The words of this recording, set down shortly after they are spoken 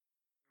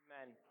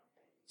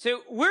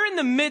So we're in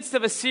the midst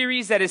of a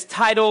series that is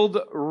titled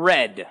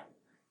RED.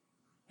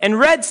 And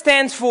RED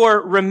stands for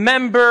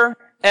Remember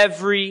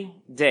Every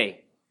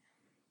Day.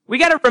 We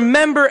got to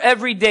remember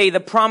every day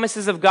the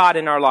promises of God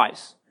in our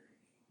lives.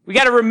 We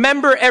got to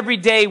remember every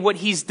day what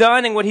He's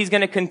done and what He's going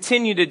to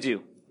continue to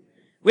do.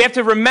 We have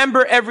to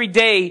remember every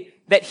day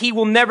that He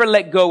will never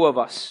let go of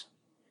us.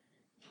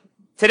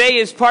 Today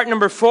is part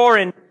number 4,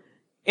 and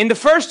in the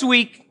first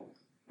week,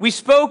 we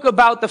spoke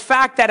about the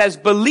fact that as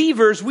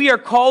believers, we are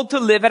called to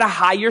live at a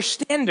higher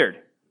standard.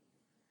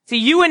 See,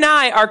 you and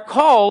I are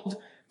called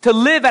to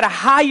live at a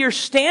higher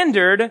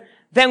standard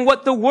than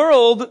what the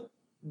world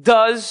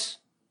does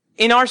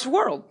in our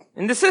world,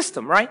 in the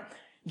system, right?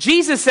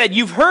 Jesus said,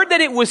 you've heard that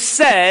it was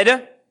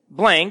said,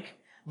 blank,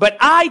 but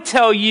I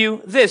tell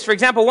you this. For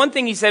example, one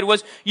thing He said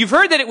was, you've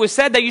heard that it was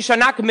said that you shall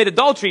not commit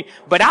adultery,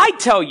 but I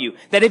tell you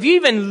that if you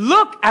even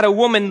look at a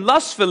woman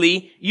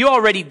lustfully, you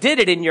already did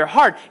it in your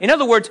heart. In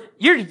other words,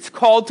 you're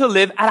called to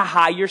live at a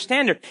higher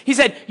standard. He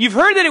said, you've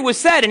heard that it was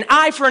said, an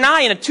eye for an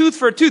eye and a tooth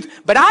for a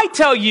tooth, but I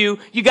tell you,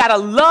 you gotta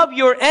love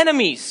your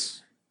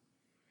enemies.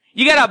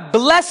 You gotta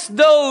bless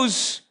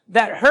those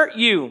that hurt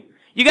you.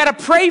 You gotta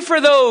pray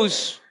for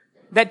those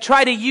that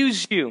try to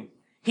use you.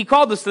 He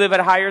called us to live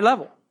at a higher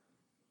level,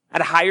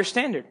 at a higher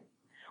standard.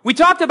 We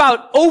talked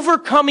about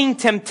overcoming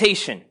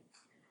temptation.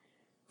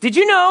 Did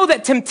you know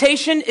that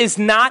temptation is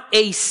not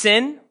a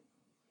sin?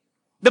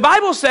 The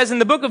Bible says in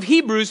the book of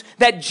Hebrews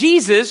that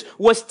Jesus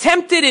was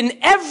tempted in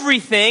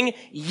everything,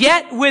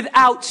 yet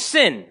without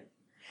sin.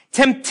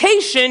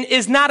 Temptation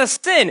is not a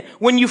sin.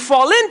 When you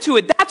fall into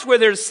it, that's where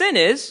their sin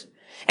is.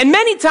 And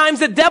many times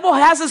the devil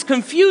has us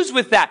confused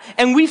with that,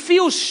 and we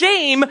feel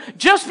shame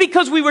just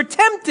because we were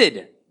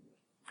tempted.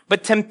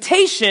 But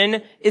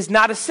temptation is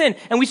not a sin.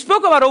 And we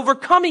spoke about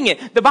overcoming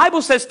it. The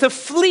Bible says to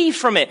flee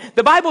from it.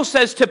 The Bible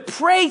says to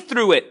pray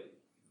through it.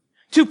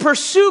 To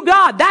pursue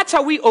God. That's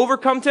how we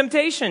overcome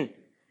temptation.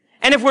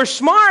 And if we're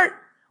smart,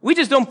 we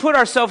just don't put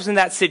ourselves in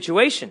that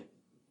situation.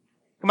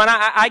 Come on,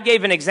 I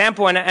gave an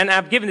example, and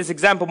I've given this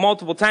example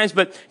multiple times,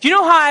 but do you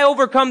know how I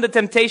overcome the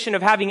temptation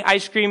of having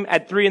ice cream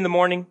at 3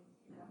 a.m?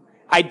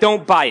 I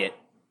don't buy it.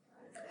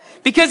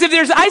 Because if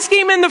there's ice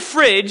cream in the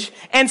fridge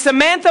and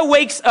Samantha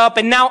wakes up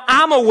and now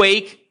I'm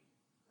awake,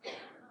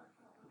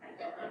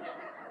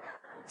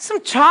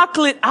 some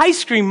chocolate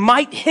ice cream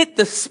might hit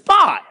the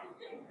spot.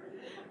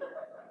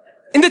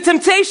 And the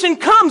temptation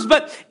comes,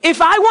 but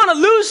if I want to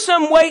lose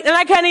some weight and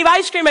I can't eat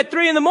ice cream at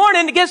 3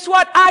 a.m, guess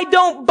what? I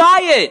don't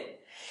buy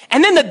it.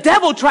 And then the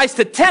devil tries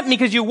to tempt me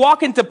because you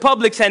walk into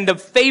Publix and the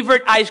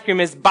favorite ice cream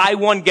is buy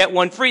one, get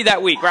one free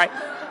that week, right?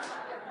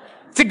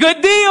 It's a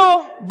good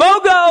deal.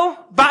 BOGO.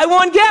 Buy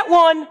one, get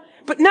one.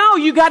 But now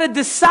you got to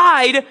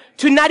decide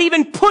to not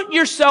even put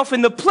yourself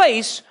in the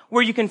place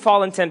where you can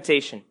fall in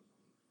temptation.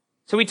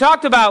 So we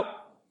talked about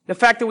the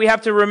fact that we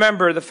have to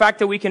remember, the fact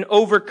that we can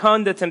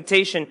overcome the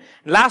temptation.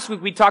 Last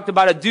week we talked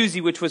about a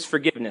doozy, which was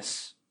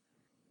forgiveness.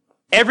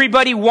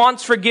 Everybody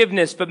wants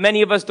forgiveness, but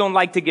many of us don't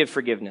like to give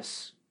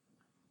forgiveness.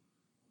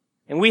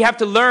 And we have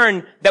to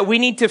learn that we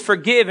need to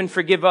forgive and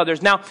forgive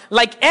others. Now,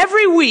 like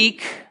every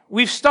week,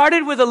 we've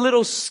started with a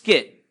little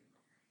skit,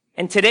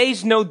 and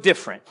today's no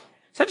different.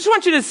 So I just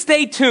want you to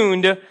stay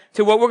tuned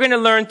to what we're going to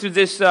learn through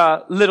this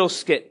little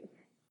skit.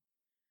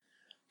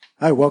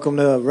 Hi, welcome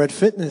to Red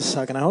Fitness.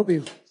 How can I help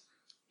you?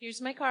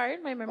 Here's my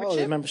card, my membership. Oh,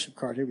 the membership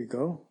card. Here we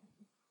go.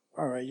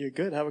 All right, you're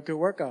good. Have a good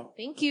workout.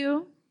 Thank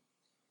you.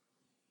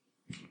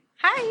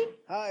 Hi.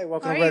 Hi,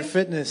 welcome to Red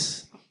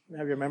Fitness. Can I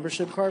have your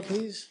membership card,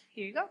 please?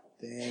 Here you go.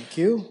 Thank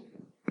you.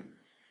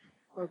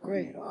 Oh,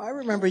 great. Oh, I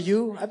remember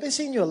you. I've been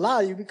seeing you a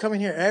lot. You've been coming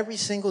here every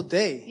single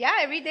day. Yeah,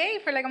 every day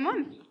for like a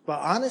month. But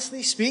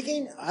honestly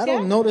speaking, I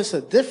don't notice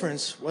a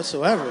difference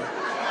whatsoever.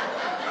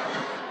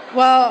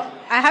 Well,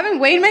 I haven't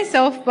weighed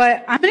myself,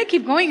 but I'm going to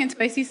keep going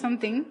until I see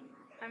something.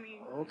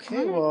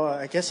 Okay, well,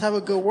 I guess have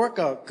a good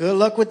workout. Good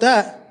luck with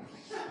that.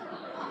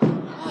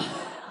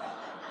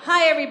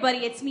 Hi, everybody.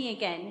 It's me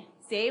again.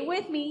 Say it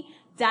with me.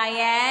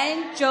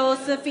 Diane,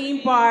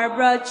 Josephine,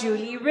 Barbara,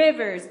 Julie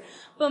Rivers.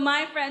 But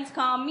my friends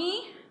call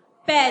me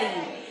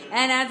Betty.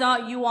 And as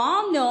you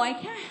all know, I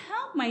can't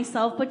help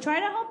myself but try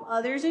to help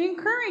others and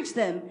encourage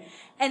them.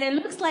 And it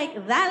looks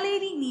like that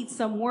lady needs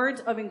some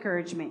words of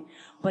encouragement.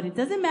 But it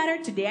doesn't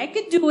matter. Today I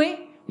could do it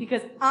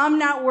because I'm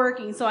not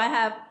working. So I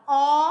have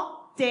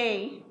all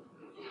day.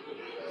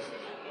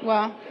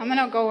 Well, I'm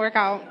going to go work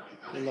out.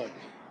 Good luck.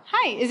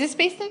 Hi, is this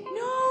space taken?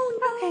 No.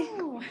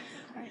 Okay.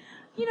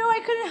 You know,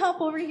 I couldn't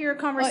help overhear a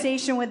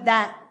conversation with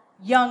that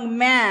young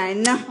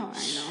man. Oh,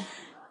 I know.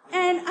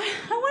 And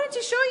I wanted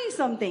to show you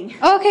something.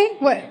 Oh, okay.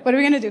 What are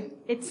we going to do?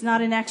 It's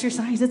not an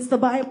exercise, it's the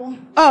Bible.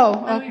 Oh,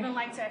 I don't okay. even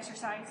like to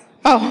exercise.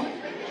 Oh.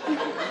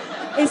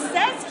 It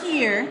says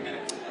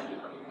here,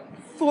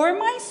 for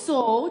my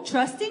soul,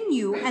 trust in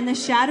you, and the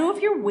shadow of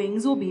your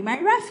wings will be my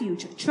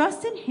refuge.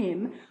 Trust in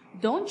Him,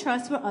 don't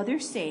trust what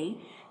others say,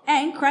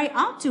 and cry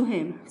out to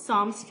Him.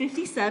 Psalms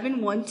 57,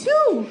 1, 2.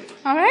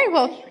 All right,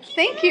 well,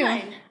 thank you.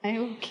 I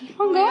will keep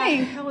on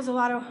going. That was a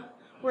lot of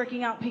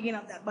working out, picking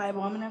up that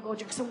Bible. I'm going to go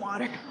drink some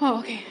water. Oh,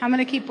 okay. I'm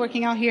going to keep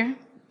working out here.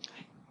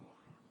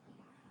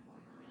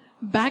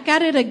 Back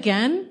at it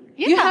again?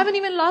 Yeah. You haven't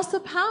even lost a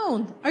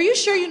pound. Are you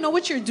sure you know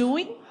what you're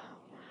doing?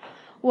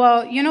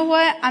 Well, you know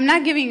what? I'm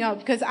not giving up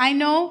because I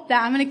know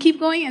that I'm going to keep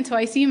going until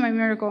I see my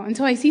miracle,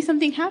 until I see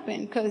something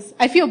happen because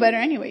I feel better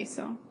anyway,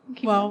 so.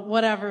 Well,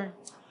 whatever.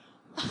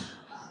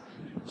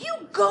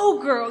 You go,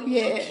 girl.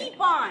 Yeah. You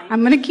keep on.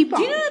 I'm going to keep on.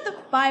 Do you know that the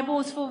Bible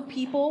is full of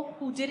people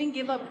who didn't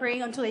give up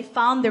praying until they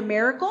found their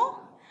miracle?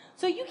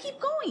 So you keep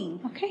going.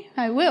 Okay,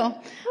 I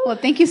will. Well,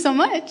 thank you so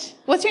much.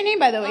 What's your name,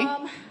 by the way?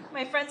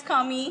 My friends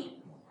call me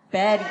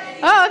Betty.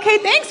 Oh, okay.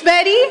 Thanks,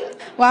 Betty.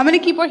 Well, I'm going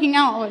to keep working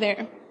out over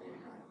there.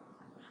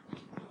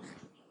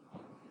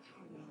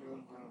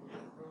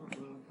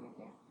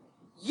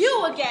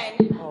 You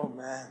again. Oh,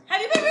 man.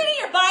 Have you been reading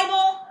your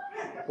Bible?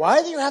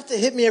 Why do you have to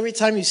hit me every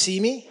time you see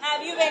me?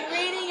 Have you been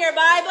reading your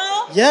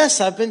Bible? Yes,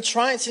 I've been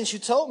trying since you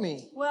told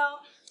me. Well,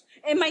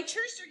 in my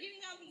church, they're giving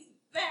out these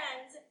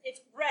bands.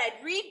 It's red.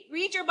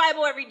 Read your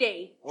Bible every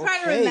day.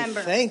 Try to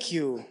remember. Thank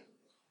you.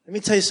 Let me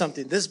tell you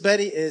something. This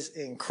Betty is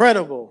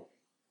incredible.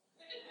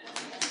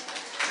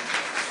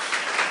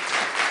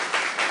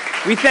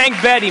 We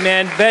thank Betty,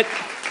 man.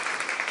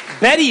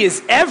 Betty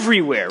is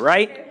everywhere,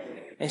 right?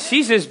 And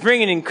she's just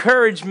bringing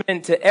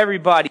encouragement to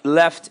everybody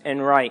left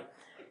and right.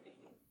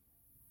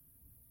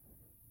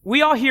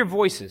 We all hear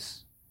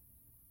voices.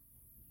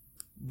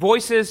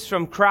 Voices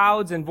from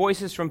crowds and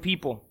voices from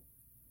people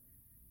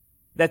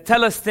that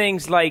tell us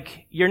things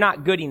like, you're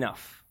not good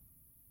enough.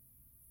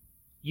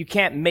 You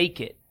can't make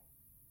it.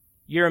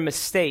 You're a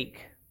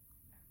mistake.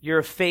 You're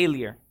a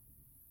failure.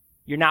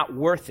 You're not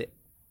worth it.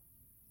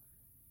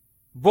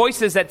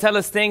 Voices that tell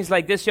us things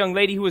like this young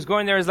lady who was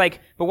going there is like,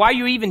 but why are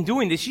you even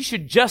doing this? You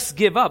should just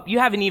give up. You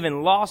haven't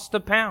even lost a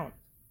pound.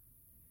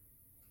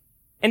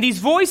 And these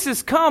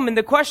voices come, and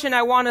the question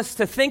I want us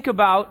to think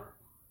about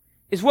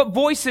is, what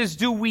voices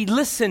do we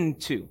listen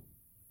to?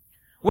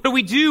 What do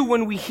we do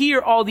when we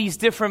hear all these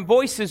different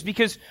voices?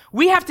 Because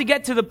we have to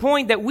get to the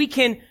point that we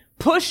can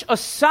push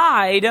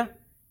aside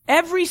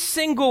every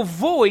single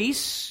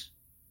voice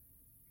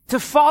to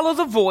follow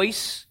the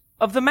voice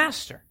of the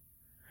Master.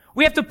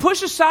 We have to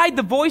push aside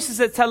the voices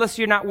that tell us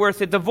you're not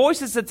worth it, the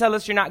voices that tell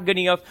us you're not good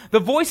enough, the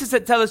voices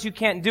that tell us you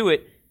can't do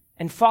it,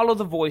 and follow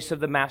the voice of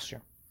the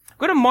Master.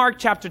 Go to Mark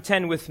chapter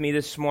 10 with me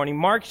this morning.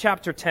 Mark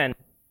chapter 10.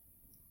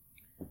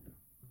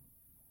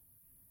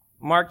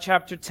 Mark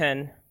chapter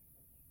 10.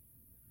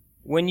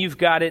 When you've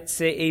got it,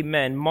 say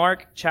amen.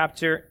 Mark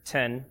chapter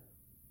 10.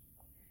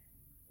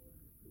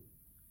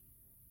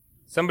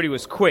 Somebody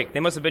was quick. They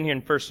must have been here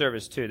in first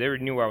service too. They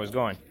already knew where I was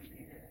going.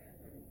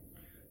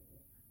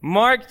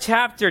 Mark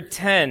chapter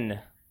 10.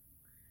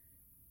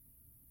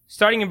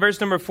 Starting in verse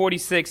number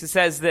 46, it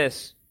says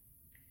this.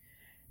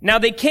 Now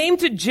they came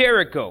to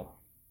Jericho.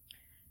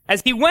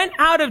 As he went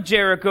out of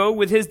Jericho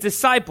with his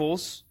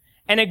disciples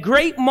and a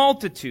great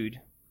multitude,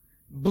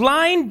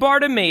 blind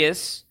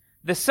Bartimaeus,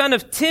 the son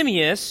of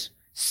Timaeus,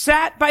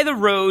 sat by the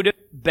road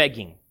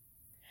begging.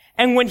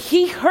 And when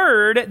he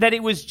heard that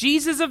it was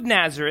Jesus of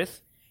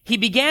Nazareth, he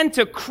began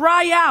to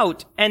cry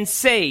out and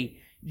say,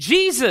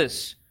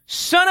 Jesus,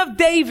 Son of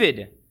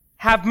David,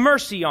 have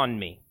mercy on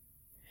me.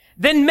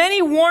 Then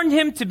many warned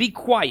him to be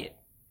quiet,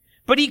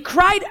 but he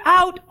cried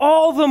out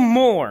all the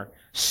more,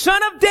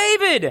 Son of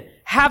David,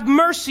 have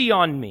mercy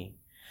on me.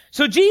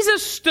 So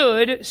Jesus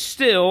stood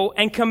still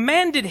and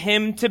commanded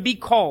him to be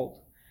called.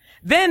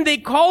 Then they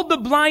called the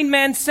blind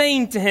man,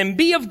 saying to him,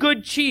 Be of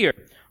good cheer,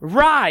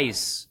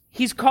 rise,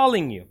 he's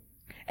calling you.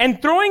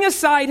 And throwing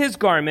aside his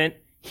garment,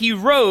 he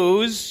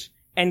rose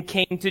and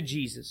came to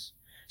Jesus.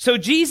 So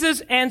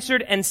Jesus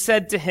answered and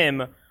said to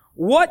him,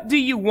 What do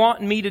you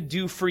want me to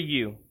do for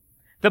you?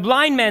 The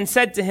blind man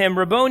said to him,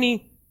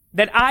 Rabboni,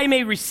 that I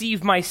may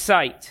receive my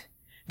sight.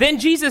 Then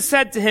Jesus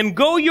said to him,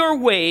 Go your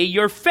way,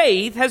 your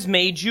faith has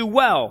made you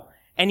well.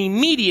 And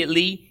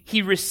immediately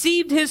he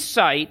received his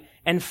sight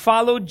and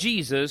followed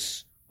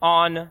Jesus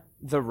on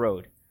the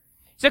road.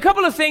 So a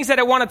couple of things that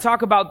I want to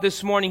talk about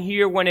this morning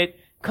here when it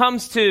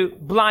comes to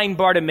blind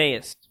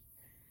Bartimaeus.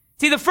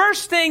 See, the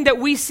first thing that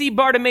we see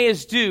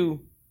Bartimaeus do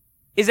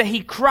is that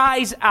he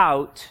cries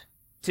out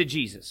to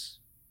Jesus.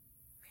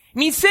 I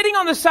mean, sitting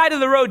on the side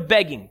of the road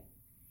begging.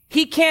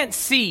 He can't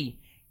see.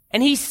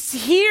 And he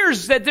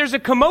hears that there's a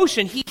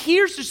commotion. He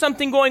hears there's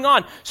something going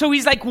on. So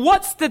he's like,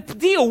 what's the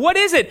deal? What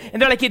is it?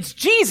 And they're like, it's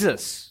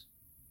Jesus.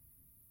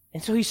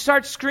 And so he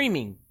starts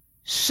screaming,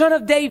 Son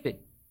of David,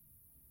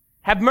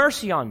 have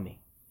mercy on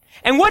me.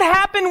 And what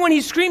happened when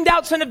he screamed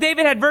out, Son of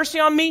David, have mercy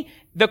on me?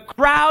 The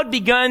crowd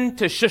began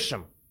to shush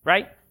him,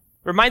 right?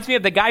 Reminds me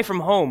of the guy from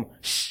Home,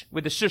 shh,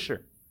 with the shusher.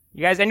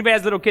 You guys, anybody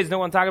has little kids know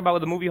what I'm talking about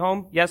with the movie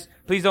Home? Yes?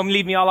 Please don't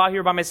leave me all out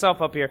here by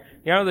myself up here.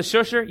 You know the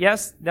shusher?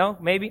 Yes? No?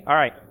 Maybe? All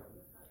right.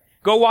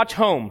 Go watch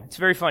Home. It's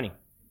very funny.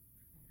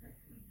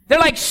 They're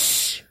like,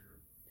 shh,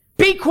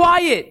 be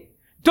quiet.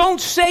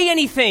 Don't say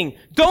anything.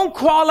 Don't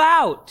call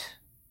out.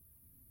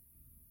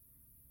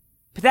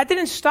 But that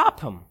didn't stop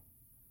him.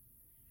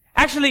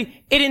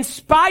 Actually, it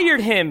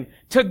inspired him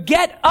to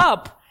get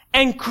up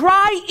and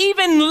cry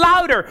even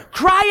louder,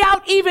 cry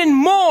out even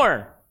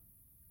more.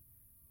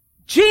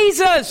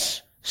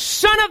 Jesus,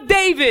 Son of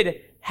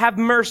David, have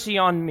mercy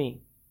on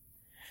me.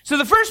 So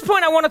the first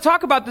point I want to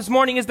talk about this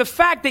morning is the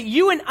fact that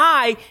you and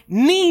I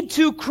need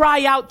to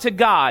cry out to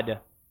God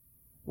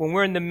when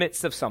we're in the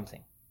midst of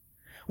something.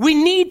 We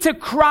need to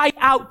cry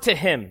out to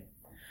Him.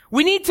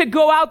 We need to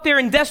go out there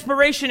in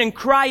desperation and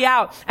cry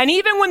out. And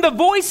even when the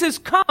voices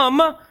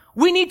come,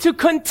 we need to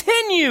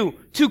continue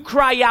to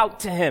cry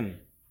out to Him.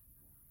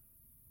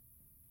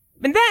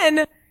 And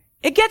then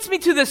it gets me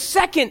to the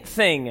second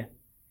thing,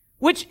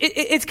 which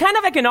it's kind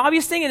of like an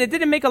obvious thing and it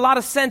didn't make a lot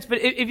of sense. But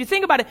if you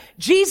think about it,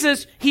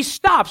 Jesus, He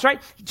stops,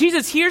 right?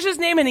 Jesus hears His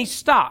name and He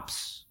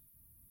stops.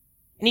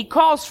 And He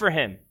calls for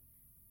him.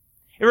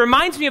 It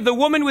reminds me of the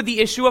woman with the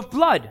issue of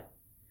blood.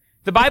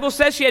 The Bible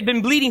says she had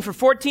been bleeding for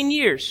 14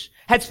 years,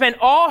 had spent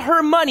all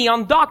her money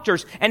on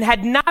doctors, and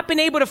had not been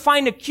able to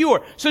find a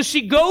cure. So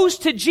she goes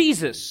to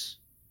Jesus.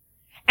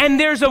 And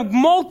there's a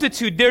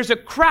multitude, there's a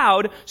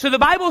crowd. So the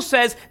Bible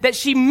says that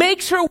she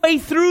makes her way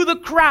through the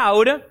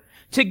crowd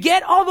to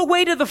get all the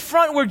way to the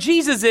front where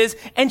Jesus is,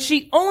 and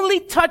she only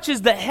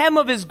touches the hem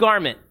of His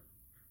garment.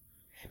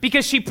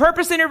 Because she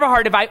purposed in her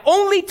heart, if I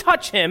only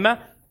touch Him,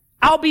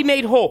 I'll be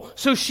made whole.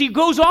 So she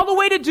goes all the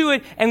way to do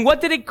it, and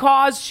what did it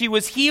cause? She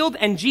was healed,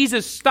 and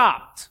Jesus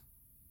stopped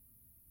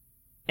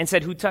and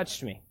said, who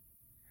touched me?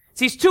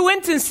 See, it's two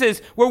instances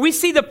where we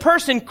see the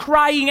person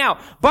crying out.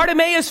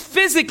 Bartimaeus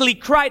physically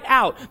cried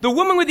out. The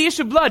woman with the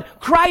issue of blood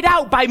cried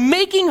out by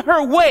making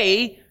her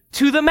way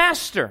to the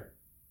Master.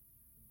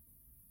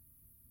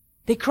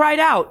 They cried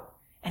out,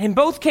 and in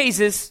both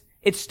cases,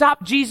 it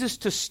stopped Jesus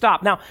to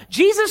stop. Now,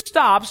 Jesus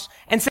stops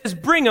and says,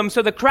 bring him.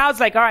 So the crowd's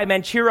like, all right,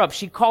 man, cheer up.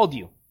 She called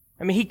you.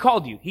 He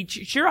called you.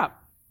 Cheer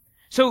up.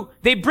 So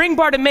they bring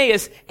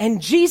Bartimaeus,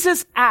 and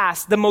Jesus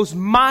asked the most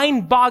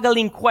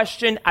mind-boggling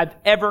question I've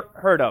ever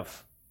heard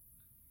of.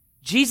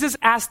 Jesus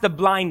asked the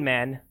blind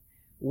man,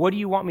 what do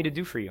you want me to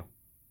do for you?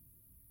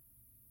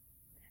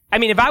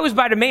 If I was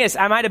Bartimaeus,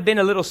 I might have been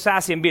a little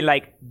sassy and be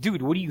like,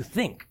 dude, what do you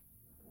think?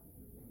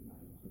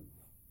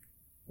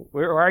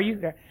 Where are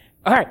you?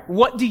 All right,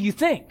 what do you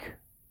think?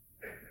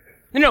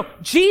 No,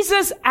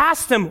 Jesus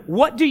asked him,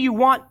 what do you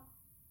want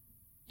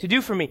to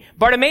do for me?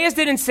 Bartimaeus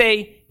didn't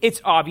say,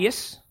 it's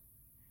obvious.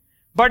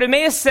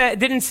 Bartimaeus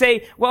didn't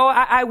say, well,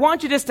 I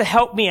want you just to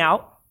help me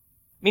out.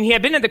 He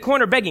had been at the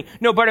corner begging.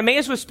 No,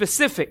 Bartimaeus was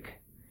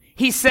specific.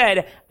 He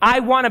said,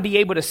 I want to be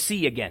able to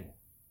see again.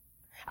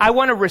 I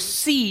want to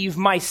receive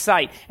my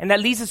sight. And that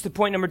leads us to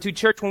point number 2.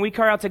 Church, when we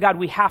cry out to God,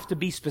 we have to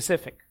be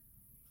specific.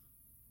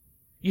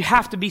 You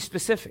have to be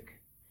specific.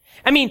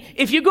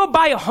 If you go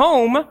buy a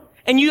home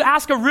and you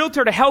ask a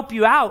realtor to help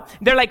you out,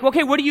 they're like,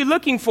 okay, what are you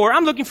looking for?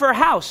 I'm looking for a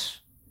house.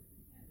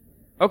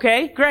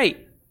 Okay,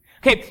 great.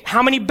 Okay,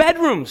 how many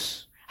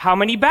bedrooms? How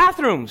many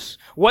bathrooms?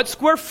 What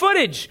square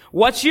footage?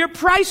 What's your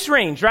price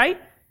range, right?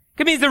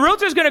 The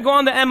realtor's going to go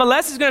on the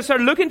MLS, is going to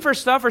start looking for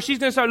stuff, or she's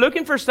going to start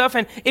looking for stuff.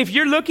 And if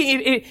you're looking,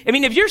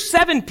 if you're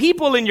 7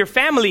 people in your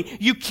family,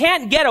 you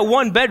can't get a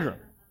 1 bedroom.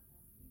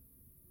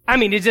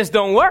 It just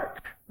don't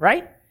work,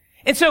 right?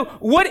 And so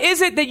what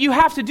is it that you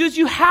have to do is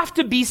you have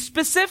to be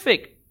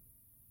specific.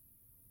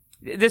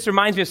 This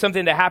reminds me of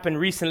something that happened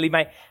recently.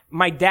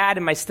 My dad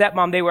and my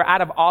stepmom, they were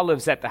out of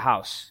olives at the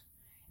house.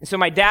 And so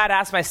my dad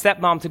asked my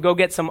stepmom to go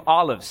get some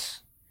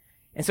olives.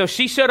 And so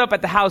she showed up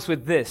at the house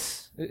with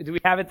this. Do we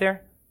have it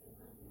there?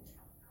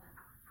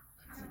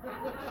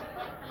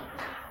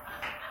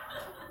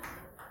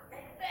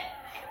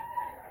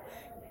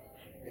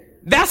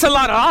 That's a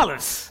lot of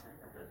olives.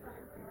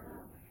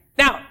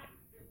 Now,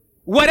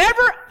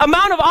 whatever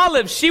amount of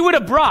olives she would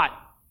have brought,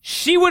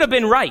 she would have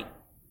been right.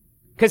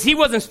 Because he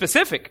wasn't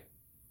specific.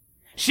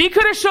 She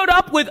could have showed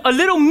up with a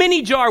little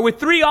mini jar with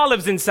 3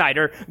 olives inside,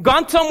 or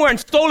gone somewhere and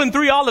stolen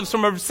 3 olives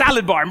from a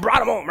salad bar and brought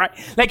them home,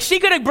 right? She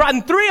could have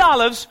brought 3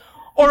 olives,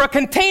 or a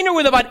container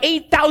with about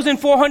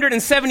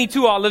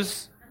 8,472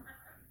 olives.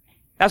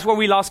 That's where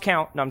we lost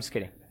count. No, I'm just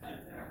kidding.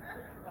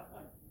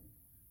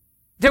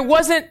 There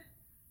wasn't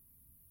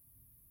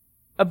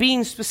a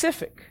being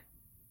specific.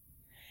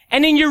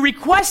 And in your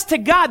request to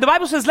God, the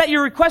Bible says, let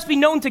your request be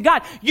known to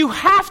God. You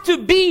have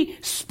to be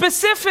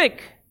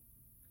specific.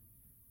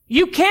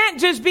 You can't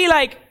just be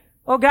like,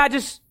 oh God,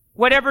 just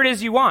whatever it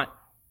is you want.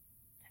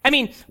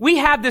 We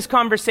have this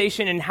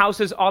conversation in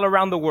houses all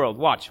around the world.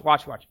 Watch.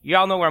 You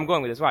all know where I'm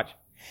going with this. Watch.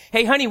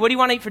 Hey, honey, what do you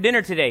want to eat for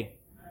dinner today?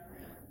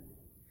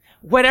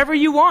 Whatever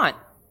you want.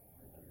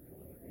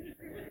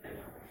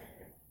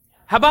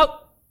 How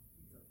about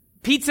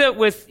pizza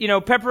with,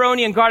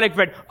 pepperoni and garlic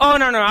bread? Oh,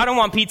 no, I don't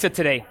want pizza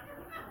today.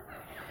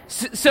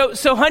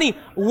 So honey,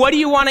 what do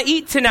you want to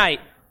eat tonight?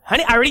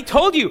 Honey, I already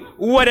told you,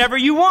 whatever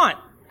you want.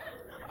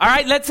 All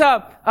right, let's,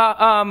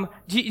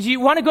 do you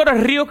want to go to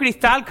Rio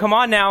Cristal? Come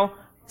on now.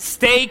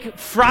 Steak,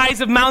 fries,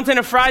 a mountain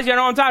of fries. You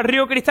know what I'm talking?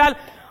 Rio Cristal?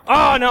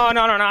 Oh, no.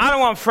 I don't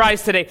want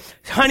fries today.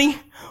 Honey,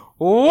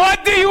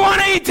 what do you want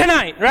to eat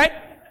tonight? Right?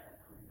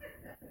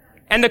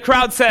 And the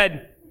crowd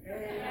said,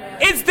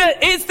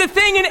 it's the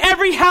thing in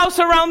every house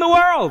around the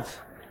world.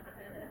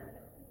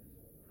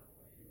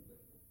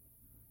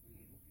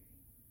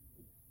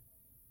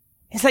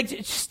 It's like,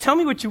 just tell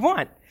me what you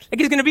want.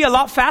 It's going to be a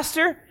lot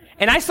faster,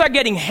 and I start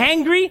getting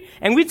hangry,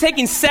 and we're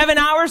taking 7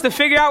 hours to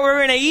figure out where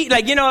we're going to eat,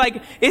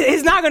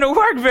 it's not going to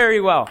work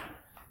very well.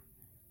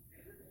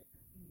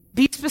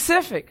 Be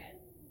specific.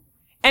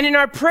 And in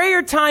our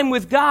prayer time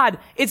with God,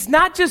 it's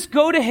not just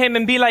go to Him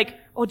and be like,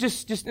 oh,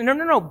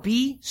 no.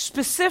 Be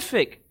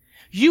specific.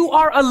 You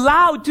are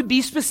allowed to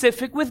be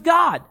specific with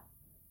God.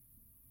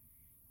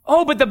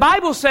 Oh, but the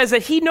Bible says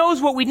that He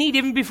knows what we need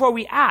even before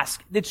we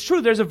ask. It's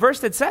true. There's a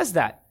verse that says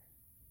that.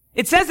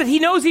 It says that He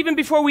knows even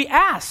before we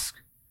ask.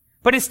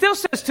 But it still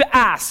says to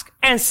ask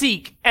and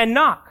seek and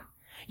knock.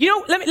 You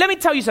know, let me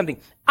tell you something.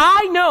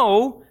 I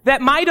know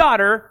that my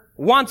daughter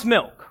wants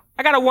milk.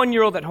 I got a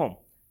 1-year-old at home.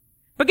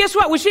 But guess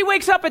what? When she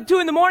wakes up at 2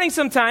 a.m.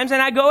 sometimes,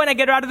 and I go and I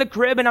get her out of the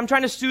crib, and I'm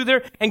trying to soothe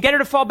her and get her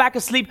to fall back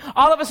asleep,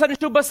 all of a sudden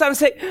she'll bust out and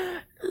say,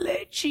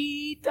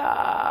 Lechita.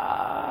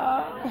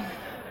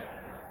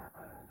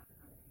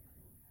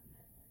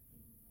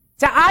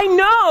 So I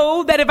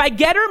know that if I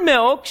get her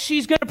milk,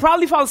 she's going to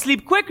probably fall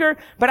asleep quicker,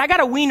 but I got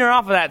to wean her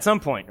off of that at some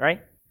point,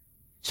 right?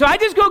 So I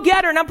just go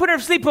get her and I'm putting her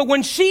to sleep. But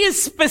when she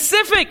is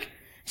specific,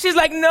 she's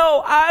like,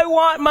 no, I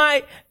want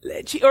my,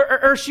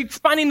 or she's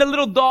finding the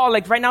little doll.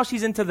 Like right now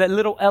she's into the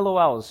little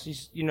LOLs.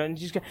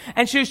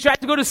 And she's trying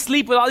to go to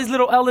sleep with all these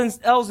little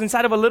L's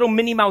inside of a little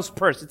Minnie Mouse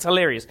purse. It's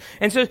hilarious.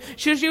 And so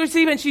she was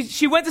sleeping and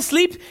she went to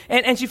sleep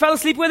and she fell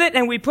asleep with it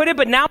and we put it,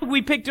 but now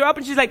we picked her up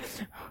and she's like,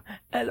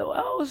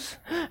 LOLs.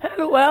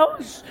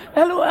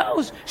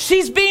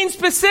 She's being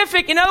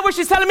specific. In other words,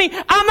 she's telling me,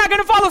 I'm not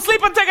going to fall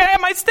asleep until I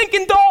have my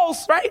stinking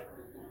dolls, right?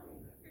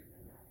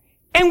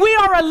 And we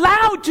are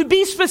allowed to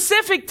be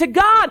specific to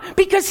God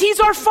because He's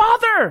our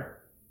Father.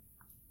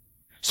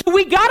 So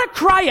we gotta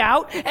cry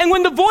out, and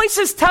when the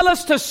voices tell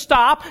us to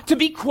stop, to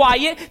be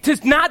quiet, to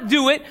not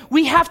do it,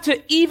 we have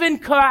to even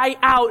cry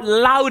out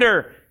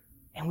louder.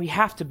 And we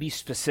have to be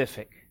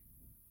specific.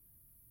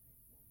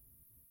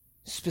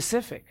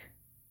 Specific.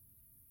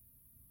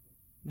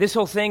 This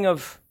whole thing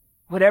of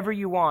whatever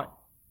you want.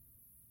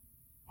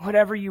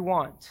 Whatever you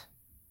want.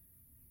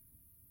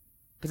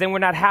 But then we're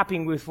not happy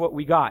with what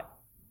we got.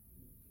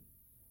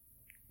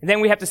 And then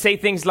we have to say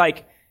things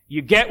like,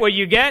 you get what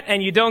you get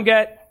and you don't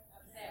get.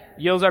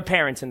 Yells our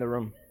parents in the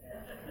room.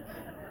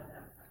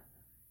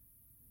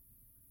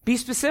 Be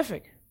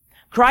specific.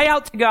 Cry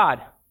out to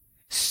God.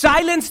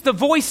 Silence the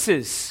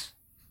voices.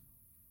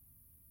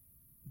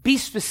 Be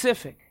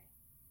specific.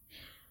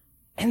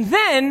 And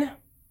then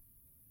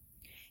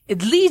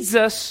it leads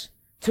us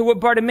to what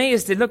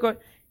Bartimaeus did. Look,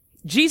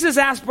 Jesus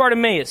asked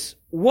Bartimaeus,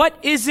 what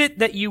is it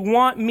that you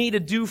want me to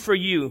do for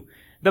you?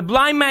 The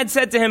blind man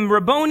said to him,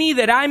 Rabboni,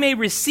 that I may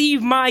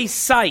receive my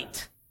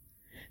sight.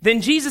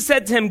 Then Jesus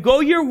said to him, go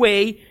your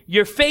way,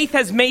 your faith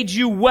has made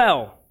you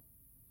well.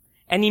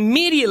 And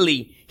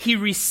immediately he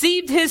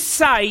received his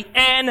sight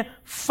and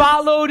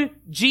followed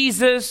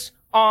Jesus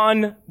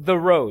on the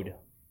road.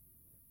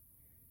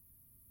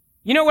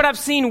 You know what I've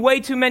seen way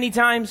too many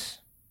times?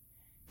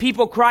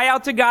 People cry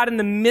out to God in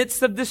the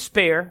midst of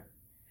despair,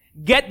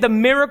 get the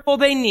miracle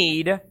they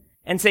need,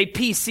 and say,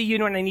 peace, see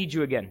you when I need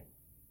you again.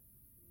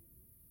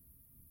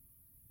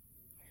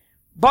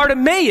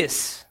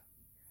 Bartimaeus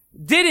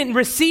didn't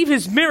receive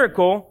his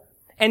miracle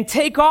and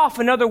take off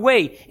another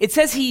way. It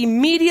says he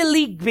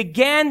immediately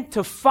began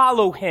to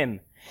follow him.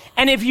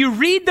 And if you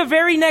read the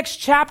very next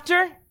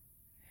chapter,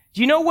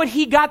 do you know what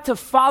he got to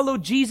follow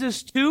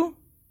Jesus to?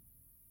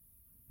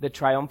 The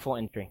triumphal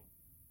entry.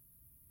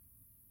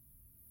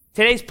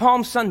 Today's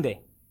Palm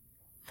Sunday.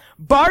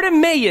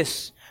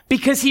 Bartimaeus,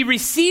 because he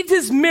received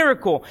his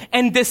miracle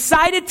and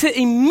decided to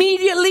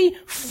immediately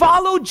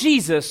follow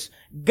Jesus,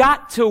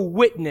 got to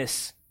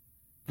witness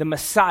the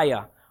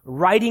Messiah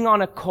riding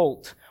on a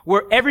colt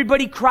where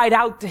everybody cried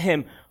out to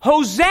him,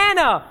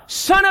 Hosanna,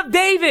 Son of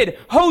David,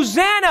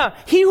 Hosanna,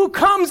 he who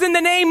comes in the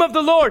name of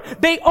the Lord.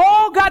 They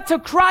all got to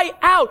cry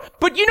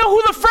out. But you know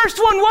who the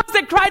first one was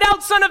that cried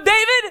out, Son of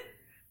David?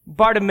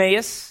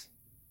 Bartimaeus.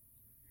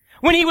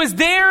 When he was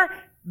there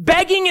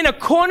begging in a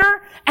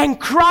corner and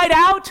cried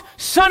out,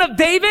 Son of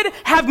David,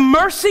 have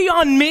mercy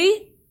on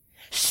me.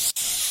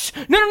 Shh.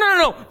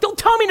 No. Don't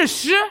tell me to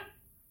shh.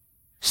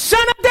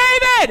 Son of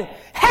David,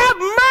 have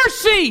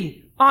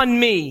mercy on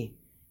me.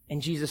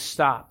 And Jesus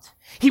stopped.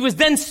 He was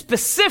then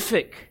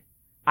specific.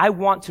 I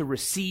want to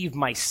receive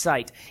my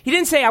sight. He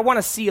didn't say, I want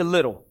to see a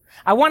little.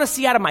 I want to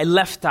see out of my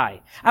left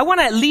eye. I want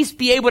to at least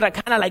be able to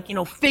kind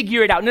of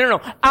figure it out. No.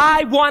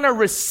 I want to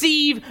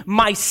receive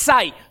my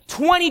sight.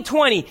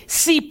 2020,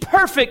 see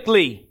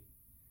perfectly.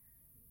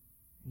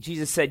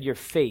 Jesus said, your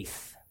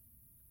faith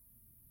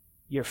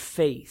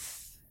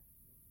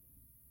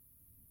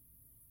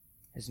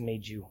has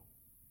made you.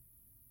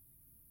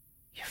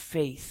 Your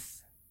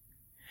faith.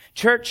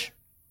 Church,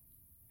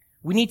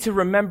 we need to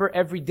remember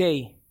every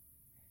day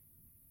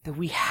that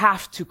we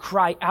have to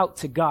cry out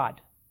to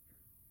God.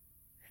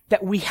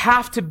 That we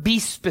have to be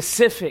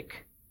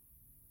specific.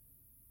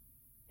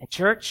 And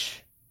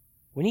church,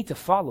 we need to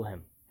follow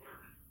him.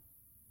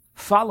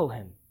 Follow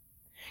him.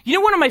 You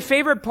know one of my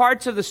favorite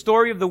parts of the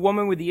story of the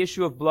woman with the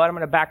issue of blood? I'm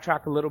going to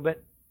backtrack a little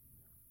bit.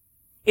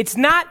 It's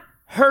not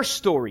her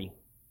story.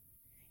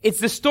 It's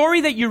the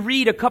story that you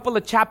read a couple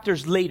of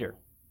chapters later,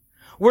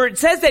 where it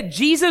says that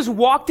Jesus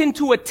walked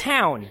into a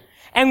town,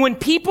 and when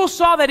people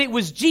saw that it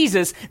was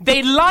Jesus,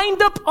 they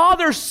lined up all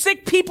their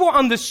sick people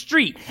on the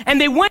street, and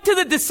they went to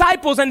the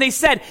disciples and they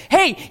said,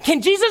 hey,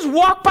 can Jesus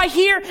walk by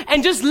here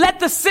and just let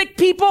the sick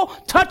people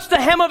touch the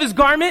hem of his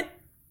garment?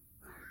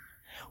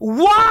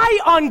 Why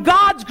on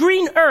God's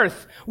green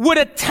earth would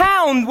a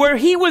town where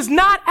he was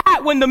not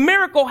at when the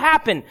miracle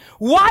happened,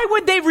 why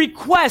would they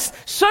request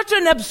such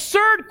an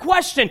absurd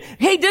question?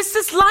 Hey,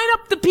 just line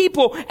up the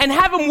people and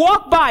have them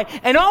walk by,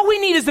 and all we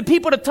need is the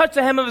people to touch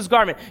the hem of his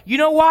garment. You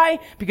know why?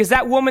 Because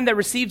that woman that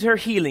received her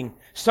healing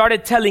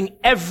started telling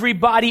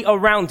everybody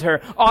around her,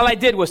 all I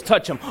did was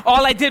touch him.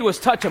 All I did was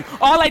touch him.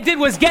 All I did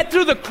was get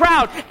through the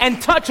crowd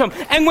and touch him.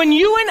 And when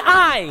you and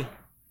I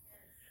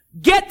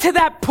get to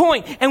that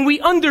point and we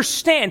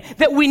understand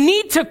that we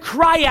need to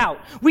cry out,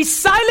 we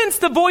silence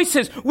the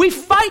voices, we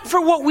fight for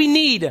what we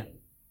need,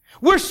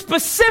 we're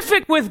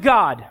specific with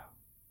God,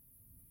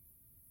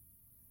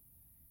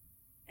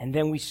 and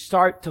then we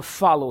start to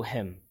follow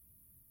him.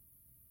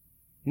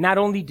 Not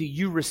only do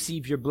you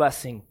receive your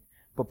blessing,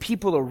 but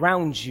people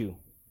around you,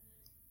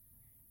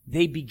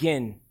 they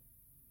begin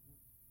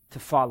to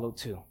follow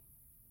too.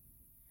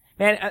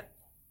 Man,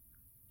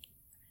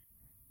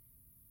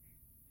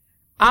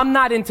 I'm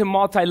not into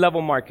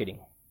multi-level marketing.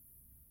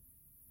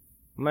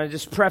 I'm going to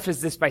just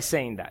preface this by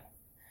saying that.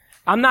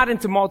 I'm not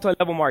into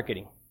multi-level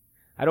marketing.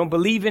 I don't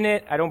believe in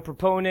it. I don't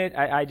propone it.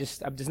 I'm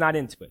just not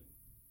into it.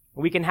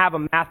 We can have a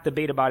math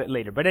debate about it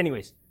later. But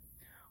anyways,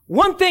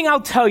 one thing I'll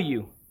tell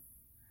you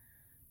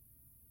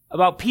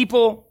about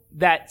people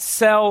that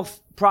sell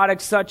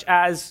products such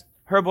as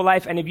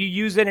Herbalife, and if you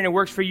use it and it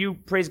works for you,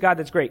 praise God,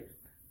 that's great.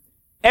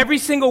 Every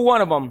single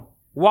one of them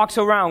walks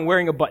around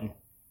wearing a button.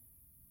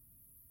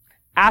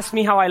 Ask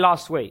me how I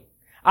lost weight.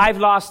 I've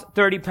lost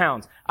 30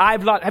 pounds.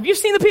 Have you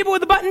seen the people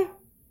with the button?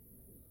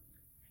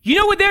 You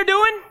know what they're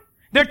doing?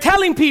 They're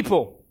telling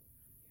people,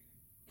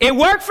 it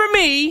worked for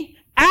me,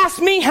 ask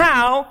me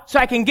how so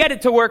I can get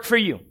it to work for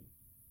you.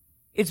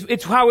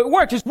 It's how it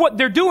works. It's what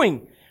they're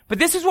doing. But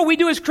this is what we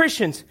do as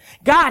Christians.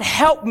 God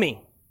help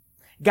me.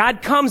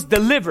 God comes,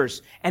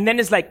 delivers, and then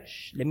it's like,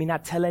 shh, let me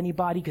not tell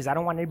anybody because I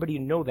don't want anybody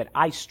to know that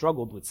I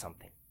struggled with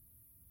something.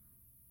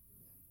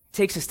 It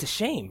takes us to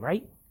shame,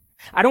 right?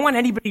 I don't want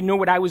anybody to know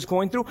what I was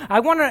going through. I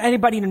want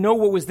anybody to know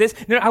what was this.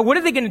 What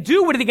are they going to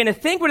do? What are they going to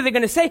think? What are they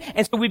going to say?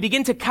 And so we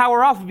begin to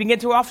cower off. We begin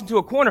to off into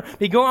a corner.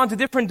 We go on to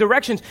different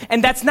directions.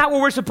 And that's not what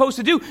we're supposed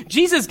to do.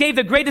 Jesus gave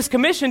the greatest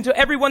commission to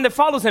everyone that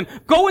follows him.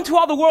 Go into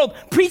all the world.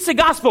 Preach the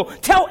gospel.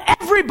 Tell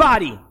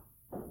everybody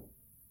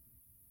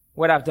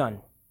what I've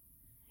done.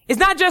 It's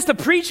not just a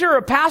preacher or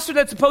a pastor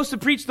that's supposed to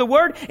preach the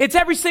word. It's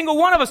every single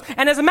one of us.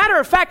 And as a matter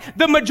of fact,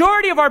 the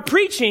majority of our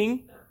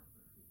preaching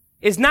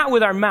is not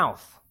with our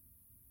mouth.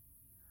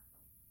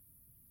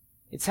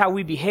 It's how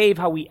we behave,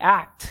 how we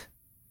act.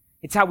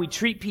 It's how we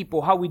treat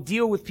people, how we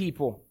deal with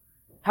people,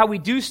 how we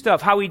do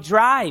stuff, how we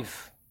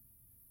drive.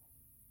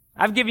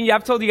 I've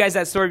told you guys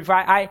that story before.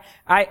 I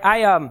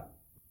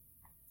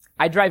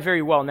drive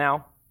very well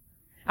now.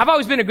 I've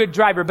always been a good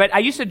driver, but I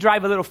used to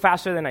drive a little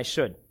faster than I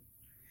should.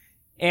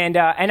 And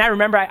I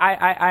remember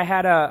I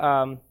had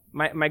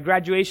my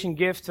graduation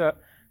gift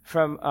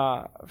from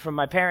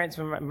my parents,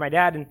 from my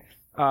dad,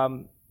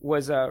 and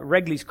was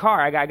Regley's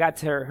car. I got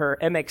to her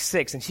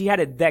MX-6, and she had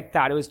it decked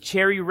out. It was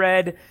cherry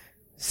red,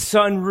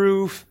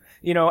 sunroof.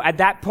 You know, at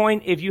that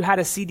point, if you had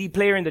a CD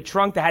player in the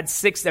trunk that had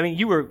 6, I mean,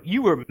 you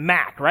were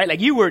Mac, right? Like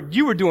you were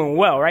doing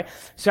well, right?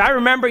 So I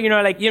remember, you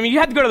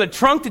had to go to the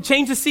trunk to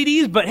change the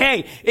CDs, but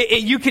hey,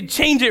 you could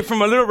change it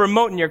from a little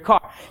remote in your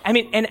car. I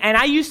mean, and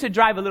I used to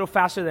drive a little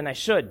faster than I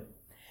should.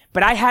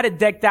 But I had it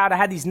decked out. I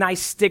had these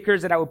nice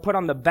stickers that I would put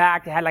on the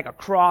back. It had like a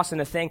cross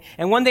and a thing.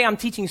 And one day I'm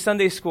teaching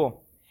Sunday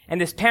school, and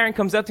this parent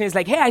comes up to me and is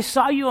like, hey, I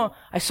saw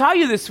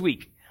you this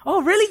week.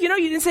 Oh, really?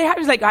 You didn't say hi? He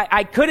was like,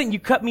 I couldn't. You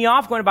cut me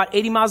off going about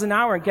 80 miles an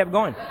hour and kept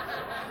going.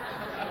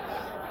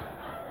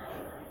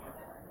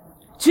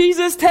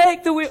 Jesus,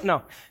 take the wheel.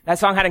 No, that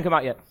song hadn't come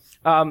out yet.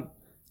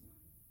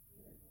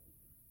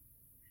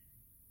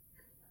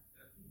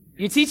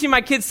 You're teaching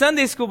my kids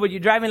Sunday school, but you're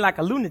driving like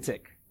a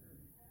lunatic.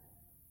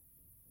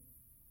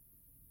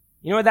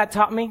 You know what that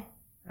taught me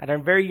at a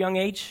very young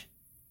age?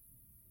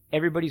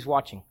 Everybody's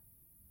watching.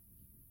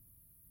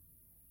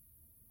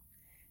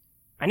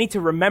 I need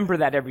to remember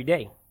that every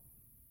day.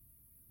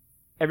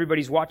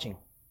 Everybody's watching.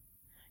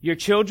 Your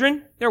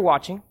children, they're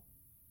watching.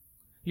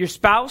 Your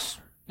spouse,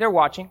 they're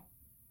watching.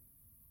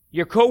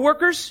 Your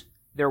coworkers,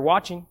 they're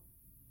watching.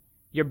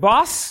 Your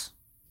boss,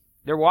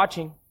 they're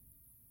watching.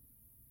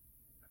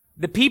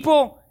 The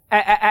people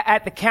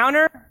at the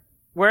counter,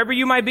 wherever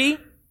you might be,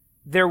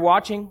 they're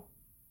watching.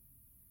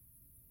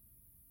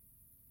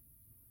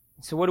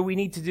 So what do we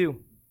need to do?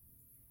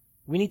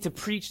 We need to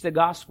preach the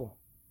gospel.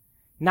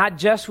 Not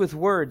just with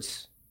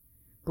words,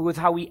 but with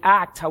how we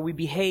act, how we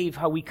behave,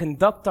 how we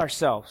conduct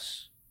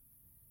ourselves.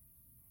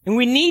 And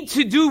we need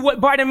to do what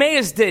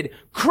Bartimaeus did.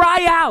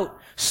 Cry out.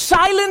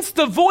 Silence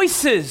the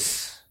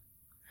voices.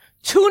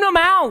 Tune them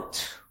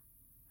out.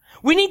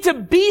 We need to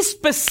be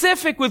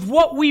specific with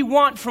what we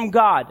want from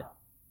God.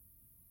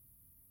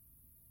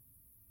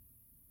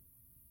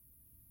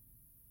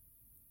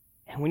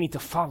 And we need to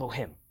follow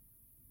Him.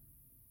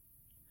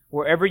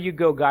 Wherever you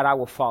go, God, I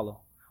will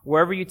follow.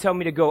 Wherever you tell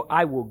me to go,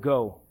 I will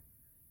go.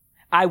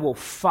 I will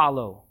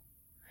follow.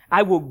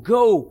 I will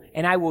go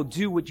and I will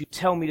do what you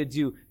tell me to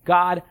do.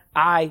 God,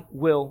 I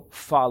will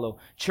follow.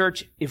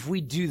 Church, if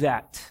we do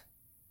that,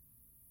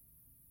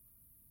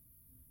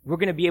 we're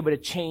going to be able to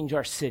change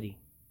our city.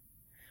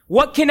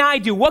 What can I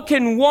do? What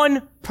can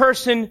one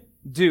person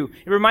do?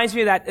 It reminds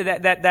me of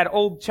that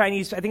old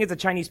Chinese, I think it's a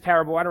Chinese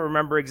parable. I don't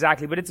remember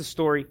exactly, but it's a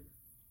story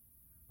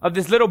of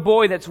this little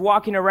boy that's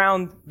walking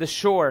around the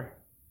shore.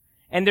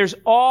 And there's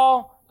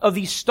all of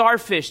these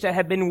starfish that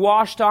had been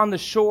washed on the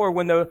shore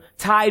when the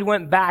tide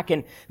went back.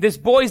 And this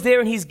boy's there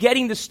and he's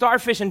getting the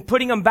starfish and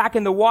putting them back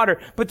in the water.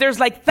 But there's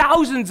like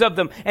thousands of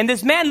them. And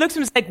this man looks at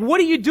him and is like,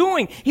 what are you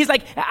doing? He's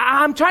like,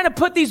 I'm trying to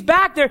put these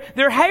back.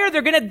 They're hair.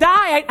 They're going to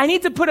die. I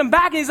need to put them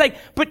back. And he's like,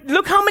 but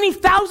look how many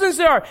thousands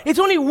there are. It's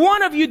only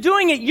one of you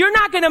doing it. You're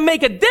not going to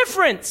make a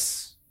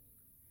difference.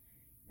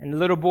 And the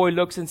little boy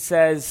looks and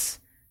says,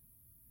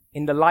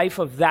 in the life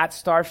of that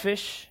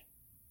starfish,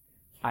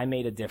 I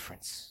made a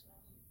difference.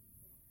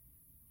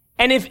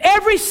 And if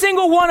every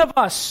single one of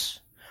us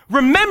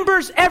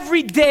remembers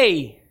every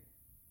day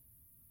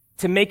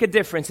to make a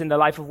difference in the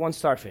life of one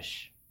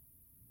starfish,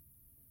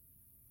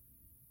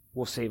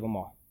 we'll save them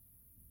all.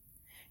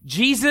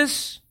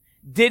 Jesus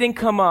didn't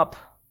come up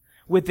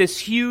with this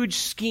huge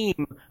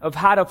scheme of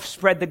how to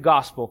spread the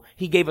gospel.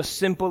 He gave a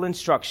simple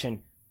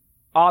instruction.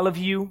 All of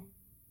you,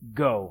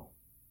 go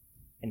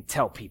and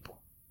tell people.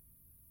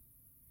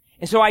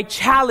 And so I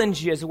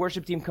challenge you as the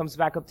worship team comes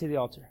back up to the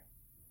altar.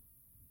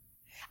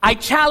 I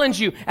challenge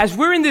you, as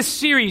we're in this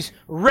series,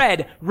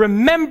 Red,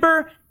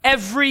 remember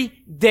every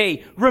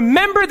day.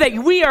 Remember that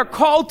we are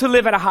called to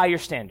live at a higher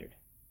standard.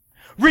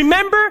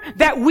 Remember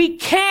that we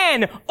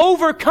can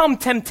overcome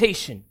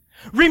temptation.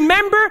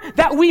 Remember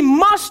that we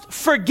must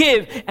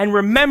forgive. And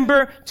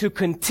remember to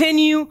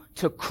continue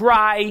to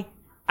cry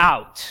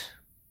out.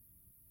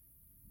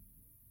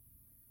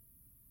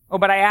 Oh,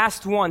 but I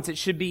asked once, it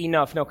should be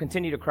enough. No,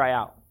 continue to cry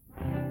out.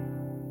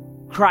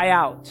 Cry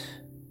out.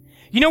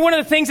 You know, one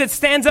of the things that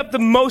stands up the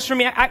most for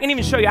me, I can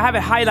even show you, I have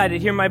it highlighted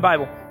here in my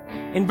Bible.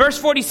 In verse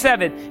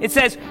 47, it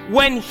says,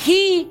 when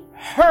he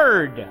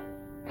heard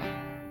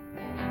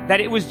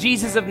that it was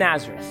Jesus of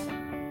Nazareth.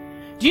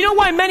 Do you know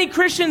why many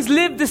Christians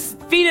live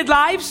defeated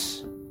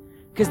lives?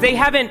 Because they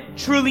haven't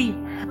truly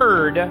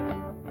heard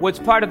what's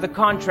part of the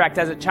contract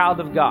as a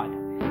child of God.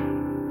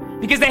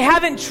 Because they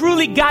haven't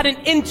truly gotten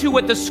into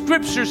what the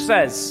scripture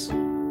says.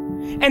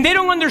 And they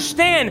don't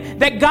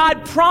understand that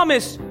God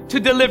promised to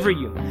deliver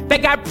you,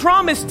 that God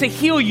promised to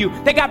heal you,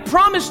 that God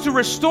promised to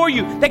restore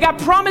you, that God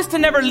promised to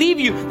never leave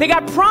you, that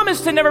God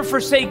promised to never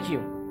forsake you.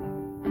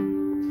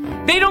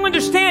 They don't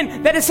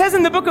understand that it says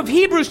in the book of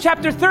Hebrews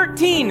chapter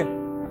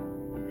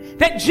 13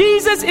 that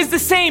Jesus is the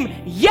same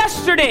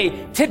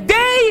yesterday,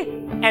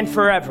 today, and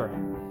forever.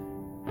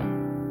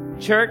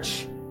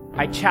 Church,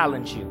 I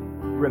challenge you.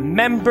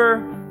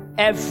 Remember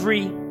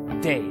every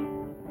day.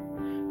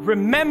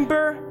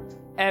 Remember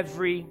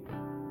every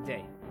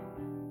day.